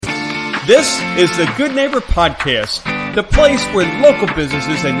This is the Good Neighbor Podcast, the place where local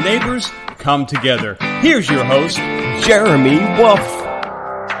businesses and neighbors come together. Here's your host, Jeremy Wolf.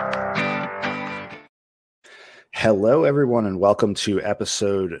 Hello, everyone, and welcome to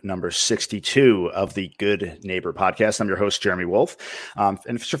episode number 62 of the Good Neighbor Podcast. I'm your host, Jeremy Wolf. And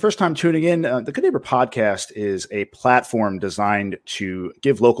if it's your first time tuning in, the Good Neighbor Podcast is a platform designed to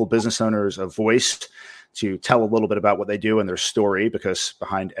give local business owners a voice to tell a little bit about what they do and their story, because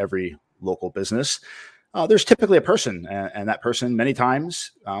behind every local business, there's typically a person, and that person many times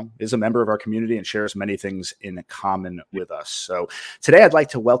is a member of our community and shares many things in common with us. So today I'd like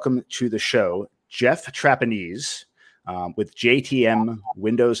to welcome to the show Jeff Trapanese with JTM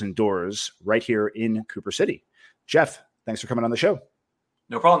Windows and Doors right here in Cooper City. Jeff, thanks for coming on the show.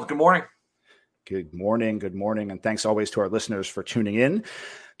 No problem. Good morning. Good morning. Good morning. And thanks always to our listeners for tuning in.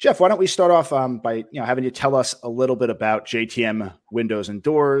 Jeff, why don't we start off by having you tell us a little bit about JTM Windows and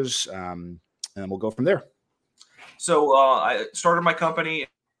Doors, and then we'll go from there. So I started my company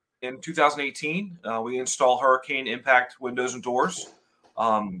in 2018. We install hurricane impact windows and doors.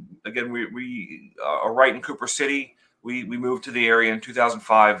 Again, we are right in Cooper City. We moved to the area in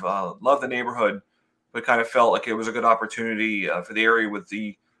 2005. Love the neighborhood, but kind of felt like it was a good opportunity for the area with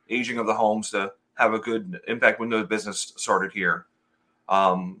the aging of the homes to have a good impact window business started here.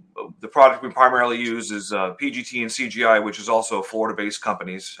 The product we primarily use is PGT and CGI, which is also Florida-based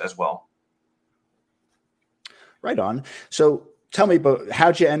companies as well. Right on. So tell me,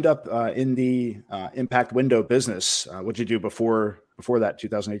 how'd you end up in the impact window business? What'd you do before that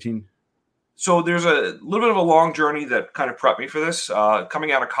 2018? So there's a little bit of a long journey that kind of prepped me for this.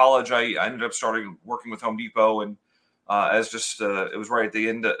 Coming out of college, I ended up starting working with Home Depot, and it was right at the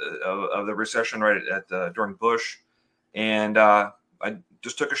end of the recession, right at during Bush, and I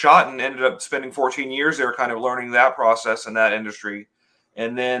just took a shot and ended up spending 14 years there, kind of learning that process and that industry.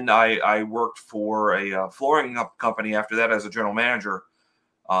 And then I worked for a flooring company after that as a general manager.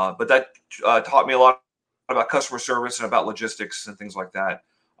 But that taught me a lot about customer service and about logistics and things like that.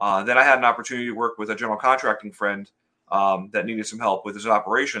 Then I had an opportunity to work with a general contracting friend that needed some help with his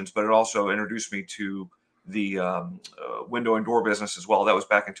operations, but it also introduced me to the window and door business as well. That was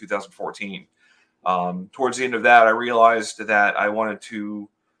back in 2014. Towards the end of that, I realized that I wanted to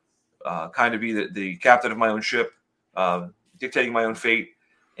kind of be the captain of my own ship, dictating my own fate,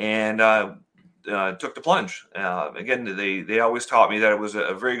 and took the plunge. Again, they always taught me that it was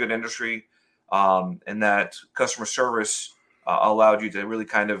a very good industry, and that customer service allowed you to really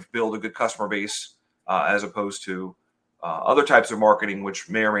kind of build a good customer base as opposed to other types of marketing, which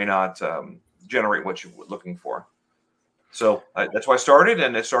may or may not generate what you're looking for. So that's why I started,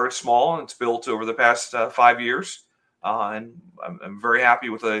 and it started small, and it's built over the past 5 years. And I'm very happy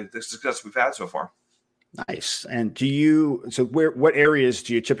with the success we've had so far. Nice. And what areas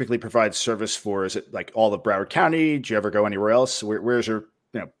do you typically provide service for? Is it like all of Broward County? Do you ever go anywhere else? Where's your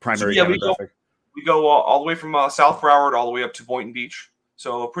primary demographic? We go all the way from South Broward all the way up to Boynton Beach.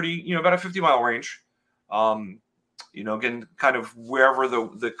 So pretty, about a 50-mile range. Again, kind of wherever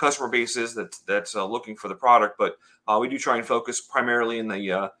the customer base is that's looking for the product. But we do try and focus primarily in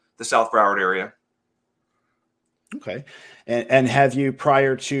the South Broward area. Okay. And have you,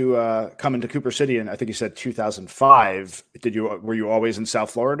 prior to coming to Cooper City, and I think you said 2005, were you always in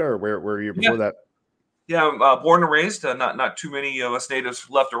South Florida, or where were you before that? Yeah, I'm born and raised. Not too many of us natives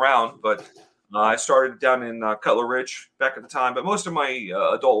left around, but I started down in Cutler Ridge back at the time. But most of my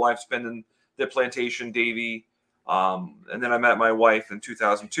adult life spent in the Plantation, Davie, and then I met my wife in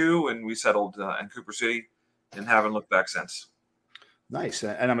 2002, and we settled in Cooper City, and haven't looked back since. Nice.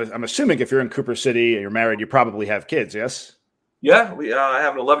 And I'm assuming if you're in Cooper City and you're married, you probably have kids, yes? Yeah, I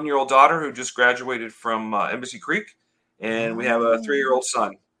have an 11-year-old daughter who just graduated from Embassy Creek, and we have a 3-year-old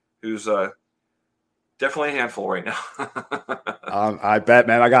son who's definitely a handful right now. I bet,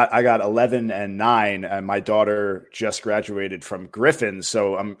 man. I got 11 and 9, and my daughter just graduated from Griffin,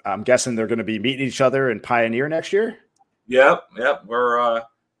 so I'm guessing they're going to be meeting each other in Pioneer next year. Yep. We're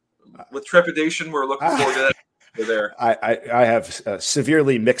with trepidation. We're looking forward to that. There. I have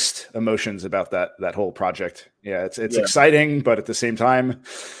severely mixed emotions about that whole project. Yeah, it's exciting, but at the same time,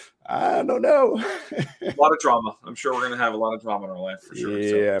 I don't know. A lot of drama. I'm sure we're going to have a lot of drama in our life for sure.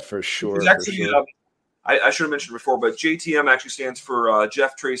 Yeah, for sure. Actually, I should have mentioned before, but JTM actually stands for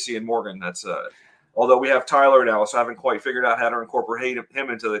Jeff, Tracy, and Morgan. That's although we have Tyler now, so I haven't quite figured out how to incorporate him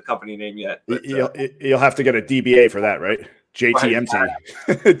into the company name yet. But, you'll have to get a DBA for that, right? JTMT,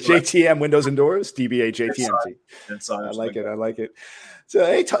 right. JTM Windows and Doors, DBA JTMT. I like it. So,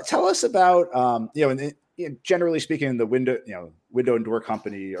 hey, tell us about, generally speaking, the window and door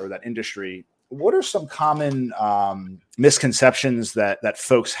company or that industry. what are some common misconceptions that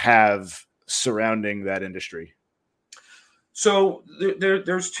folks have surrounding that industry? So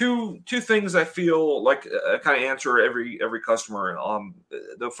there's two things I feel like I kind of answer every customer.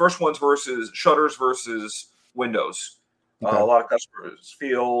 The first one's versus shutters versus windows. Okay. A lot of customers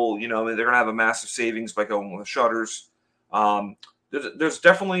feel they're going to have a massive savings by going with shutters. There's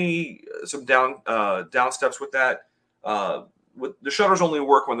definitely some down steps with that. With the shutters only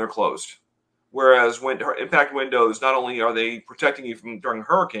work when they're closed, whereas when impact windows, not only are they protecting you from during a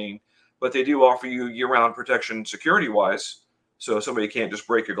hurricane, but they do offer you year-round protection security-wise, so somebody can't just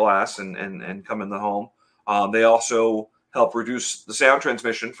break your glass and come in the home. They also help reduce the sound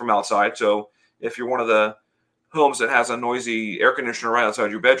transmission from outside. So if you're one of the homes that has a noisy air conditioner right outside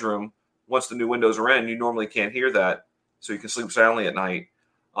your bedroom, once the new windows are in, you normally can't hear that, so you can sleep soundly at night.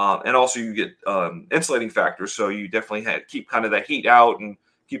 And also you get insulating factors, so you definitely keep kind of that heat out and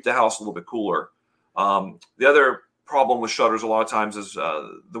keep the house a little bit cooler. The other problem with shutters a lot of times is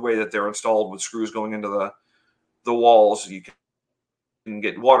the way that they're installed with screws going into the walls. You can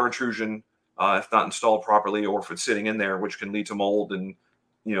get water intrusion if not installed properly, or if it's sitting in there, which can lead to mold and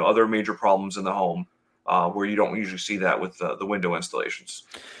other major problems in the home, where you don't usually see that with the window installations.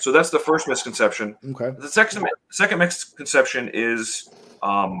 So that's the first misconception. Okay. The second misconception is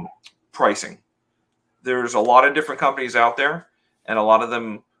pricing. There's a lot of different companies out there, and a lot of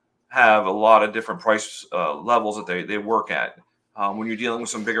them have a lot of different price levels that they work at. When you're dealing with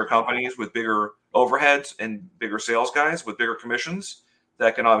some bigger companies with bigger overheads and bigger sales guys with bigger commissions,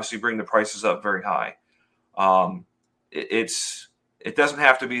 that can obviously bring the prices up very high. It doesn't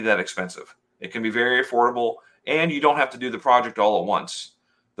have to be that expensive. It can be very affordable, and you don't have to do the project all at once.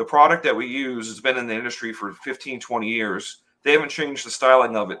 The product that we use has been in the industry for 15, 20 years. They haven't changed the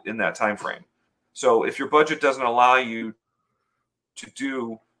styling of it in that time frame. So if your budget doesn't allow you to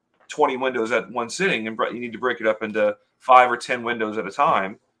do 20 windows at one sitting, and you need to break it up into 5 or 10 windows at a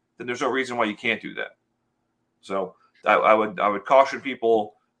time, then there's no reason why you can't do that. So I would caution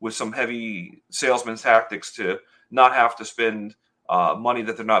people with some heavy salesman tactics to not have to spend money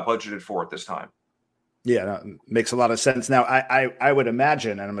that they're not budgeted for at this time. Yeah, no, makes a lot of sense. Now, I would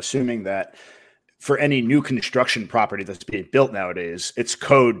imagine, and I'm assuming that for any new construction property that's being built nowadays, it's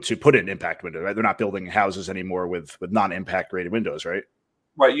code to put in impact window, right? They're not building houses anymore with non-impact rated windows, right?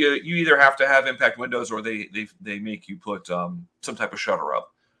 Right. You either have to have impact windows, or they make you put some type of shutter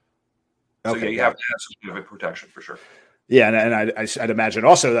up. So Okay, you have to have some kind of protection for sure. Yeah, and I'd imagine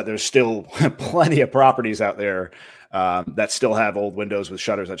also that there's still plenty of properties out there that still have old windows with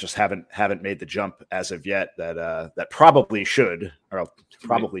shutters that just haven't made the jump as of yet. That probably should, or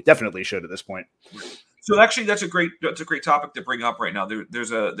probably definitely should at this point. So actually, that's a great topic to bring up right now.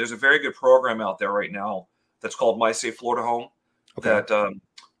 There's a very good program out there right now that's called My Safe Florida Home, that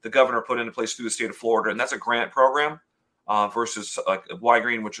the governor put into place through the state of Florida, and that's a grant program versus like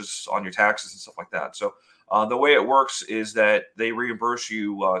Y-Green, which is on your taxes and stuff like that. So the way it works is that they reimburse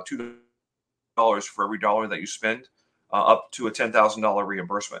you $2 for every dollar that you spend, up to a $10,000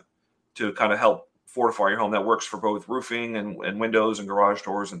 reimbursement to kind of help fortify your home. That works for both roofing and windows and garage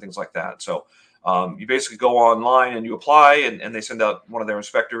doors and things like that. So you basically go online and you apply, and they send out one of their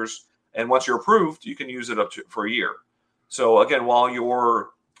inspectors. And once you're approved, you can use it for a year. So again, while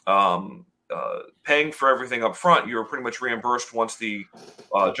you're paying for everything up front, you're pretty much reimbursed once the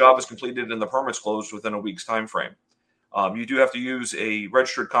job is completed and the permit's closed within a week's time frame. You do have to use a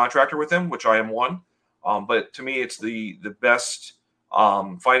registered contractor with them, which I am one. But to me, it's the best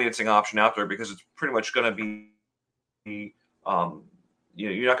financing option out there, because it's pretty much going to be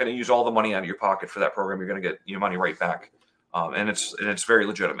you're not going to use all the money out of your pocket for that program. You're going to get your money right back, and it's very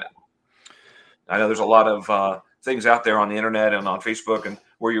legitimate. I know there's a lot of things out there on the internet and on Facebook, and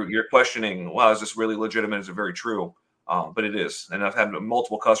where you're questioning, wow, is this really legitimate? Is it very true? But it is, and I've had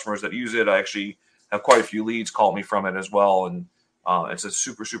multiple customers that use it. I actually have quite a few leads call me from it as well, and it's a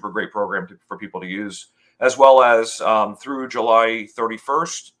super, super great program for people to use, as well as through July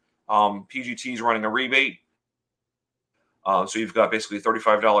 31st, PGT is running a rebate. So you've got basically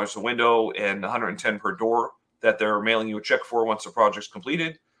 $35 a window and $110 per door that they're mailing you a check for once the project's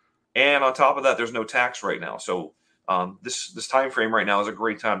completed. And on top of that, there's no tax right now. So this time frame right now is a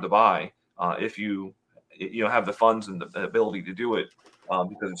great time to buy if you have the funds and the ability to do it,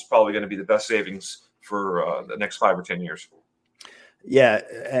 because it's probably going to be the best savings for the next 5 or 10 years.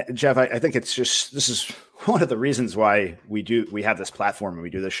 Yeah, Jeff, I think this is one of the reasons why we have this platform and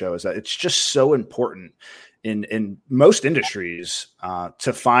we do this show, is that it's just so important in most industries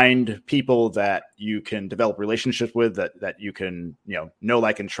to find people that you can develop relationships with, that you can know,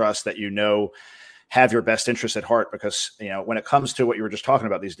 like, and trust, that have your best interest at heart, because, when it comes to what you were just talking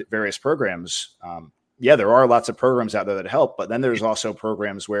about, these various programs, there are lots of programs out there that help, but then there's also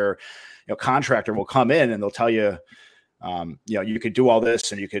programs where, contractor will come in and they'll tell you, you could do all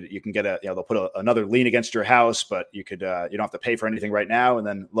this, and you can get they'll put another lien against your house, but you could, you don't have to pay for anything right now. And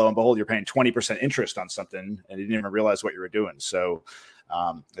then lo and behold, you're paying 20% interest on something and you didn't even realize what you were doing. So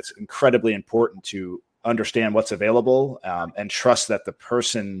it's incredibly important to understand what's available, and trust that the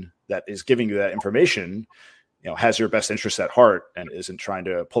person that is giving you that information, has your best interest at heart and isn't trying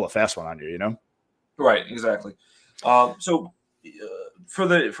to pull a fast one on you, Right. Exactly. So for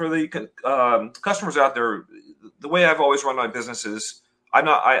the customers out there, the way I've always run my business is I'm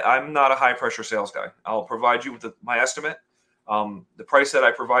not a high pressure sales guy. I'll provide you with my estimate. The price that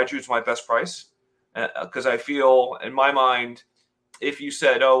I provide you is my best price, because I feel in my mind, if you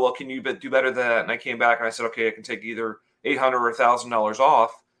said, "Oh, well, can you do better than that?" and I came back and I said, "Okay, I can take either $800 or $1,000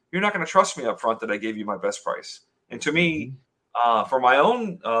 off," you're not going to trust me up front that I gave you my best price. And to me, for my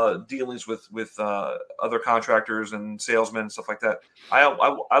own dealings with other contractors and salesmen and stuff like that,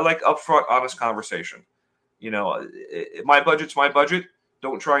 I like upfront, honest conversation. My budget's my budget.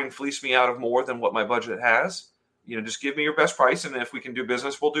 Don't try and fleece me out of more than what my budget has. Just give me your best price, and if we can do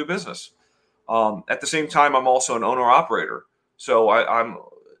business, we'll do business. At the same time, I'm also an owner operator. So I'm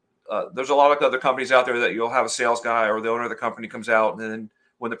there's a lot of other companies out there that you'll have a sales guy or the owner of the company comes out, and then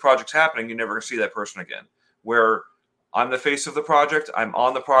when the project's happening, you're never going to see that person again. Where I'm the face of the project, I'm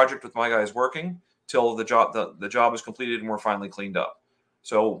on the project with my guys working till the job is completed and we're finally cleaned up.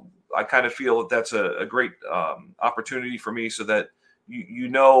 So I kind of feel that that's a great opportunity for me, so that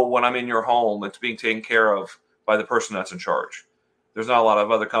when I'm in your home, it's being taken care of by the person that's in charge. There's not a lot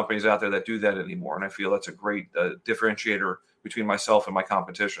of other companies out there that do that anymore, and I feel that's a great differentiator between myself and my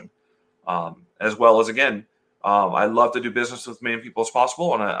competition. As well as, again, I love to do business with as many people as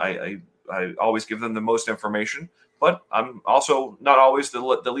possible, and I always give them the most information, but I'm also not always the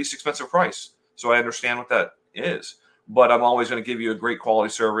least expensive price. So I understand what that is, but I'm always going to give you a great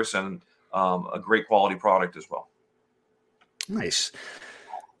quality service and a great quality product as well. Nice.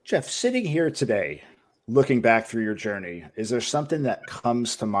 Jeff, sitting here today, looking back through your journey, is there something that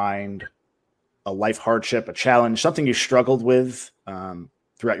comes to mind, a life hardship, a challenge, something you struggled with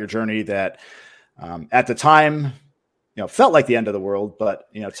throughout your journey that at the time, felt like the end of the world, but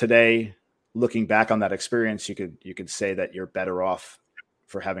today, looking back on that experience, you could say that you're better off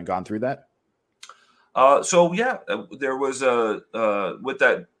for having gone through that? There was with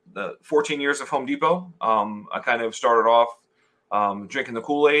that 14 years of Home Depot, I kind of started off drinking the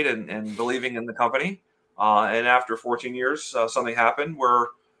Kool-Aid and believing in the company. And after 14 years, something happened where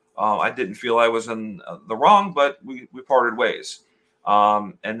I didn't feel I was in the wrong, but we parted ways.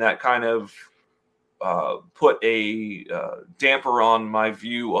 And that kind of put a damper on my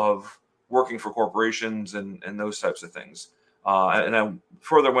view of working for corporations and those types of things. And I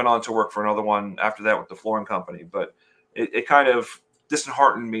further went on to work for another one after that with the flooring company. But it kind of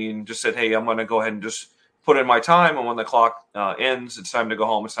disheartened me and just said, hey, I'm going to go ahead and just put in my time. And when the clock ends, it's time to go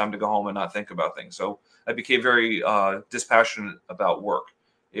home. It's time to go home and not think about things. So I became very dispassionate about work.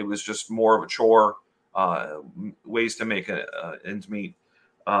 It was just more of a chore, ways to make ends meet.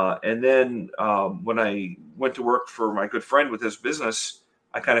 And then when I went to work for my good friend with his business,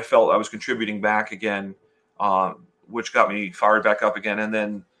 I kind of felt I was contributing back again, which got me fired back up again. And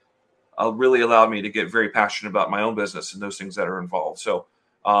then really allowed me to get very passionate about my own business and those things that are involved. So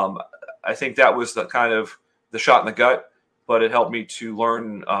I think that was the kind of the shot in the gut, but it helped me to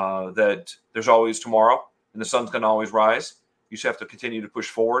learn that there's always tomorrow and the sun's going to always rise. You just have to continue to push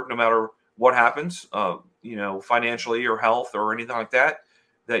forward no matter what happens, financially or health or anything like that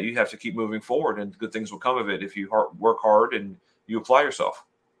you have to keep moving forward, and good things will come of it if you work hard and you apply yourself.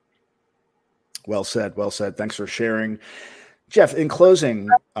 Well said. Well said. Thanks for sharing. Jeff, in closing,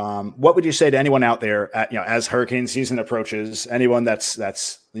 what would you say to anyone out there as hurricane season approaches, anyone that's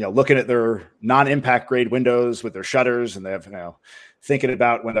looking at their non-impact grade windows with their shutters and they have, thinking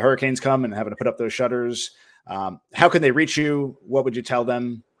about when the hurricanes come and having to put up those shutters, how can they reach you? What would you tell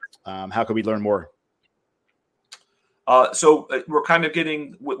them? How can we learn more? So we're kind of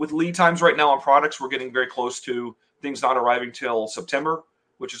getting with lead times right now on products. We're getting very close to things not arriving till September,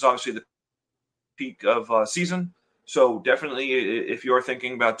 which is obviously the peak of season. So definitely, if you're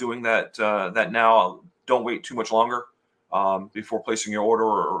thinking about doing that now, don't wait too much longer before placing your order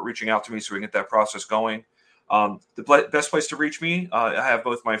or reaching out to me so we can get that process going. The best place to reach me, I have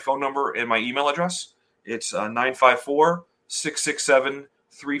both my phone number and my email address. It's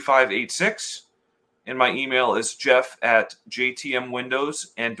 954-667-3586. And my email is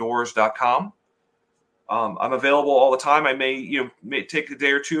jeff@jtmwindowsanddoors.com. I'm available all the time. I may take a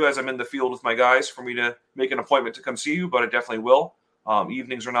day or two as I'm in the field with my guys for me to make an appointment to come see you, but I definitely will.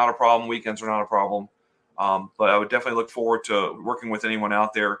 Evenings are not a problem. Weekends are not a problem. But I would definitely look forward to working with anyone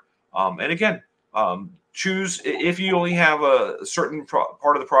out there. And again, choose, if you only have a certain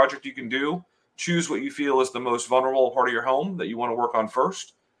part of the project you can do, choose what you feel is the most vulnerable part of your home that you want to work on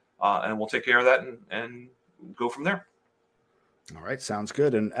first. And we'll take care of that and go from there. All right. Sounds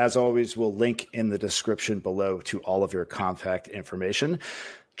good. And as always, we'll link in the description below to all of your contact information.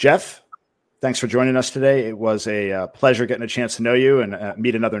 Jeff, thanks for joining us today. It was a pleasure getting a chance to know you and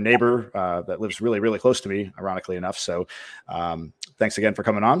meet another neighbor that lives really, really close to me, ironically enough. So thanks again for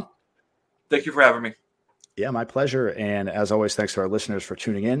coming on. Thank you for having me. Yeah, my pleasure. And as always, thanks to our listeners for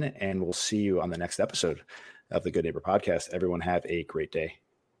tuning in, and we'll see you on the next episode of the Good Neighbor Podcast. Everyone have a great day.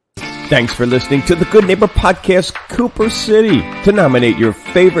 Thanks for listening to the Good Neighbor Podcast, Cooper City. To nominate your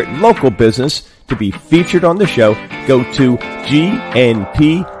favorite local business to be featured on the show, go to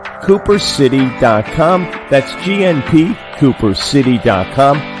gnpcoopercity.com. That's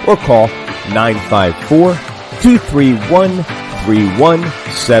gnpcoopercity.com, or call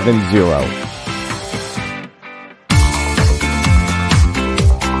 954-231-3170.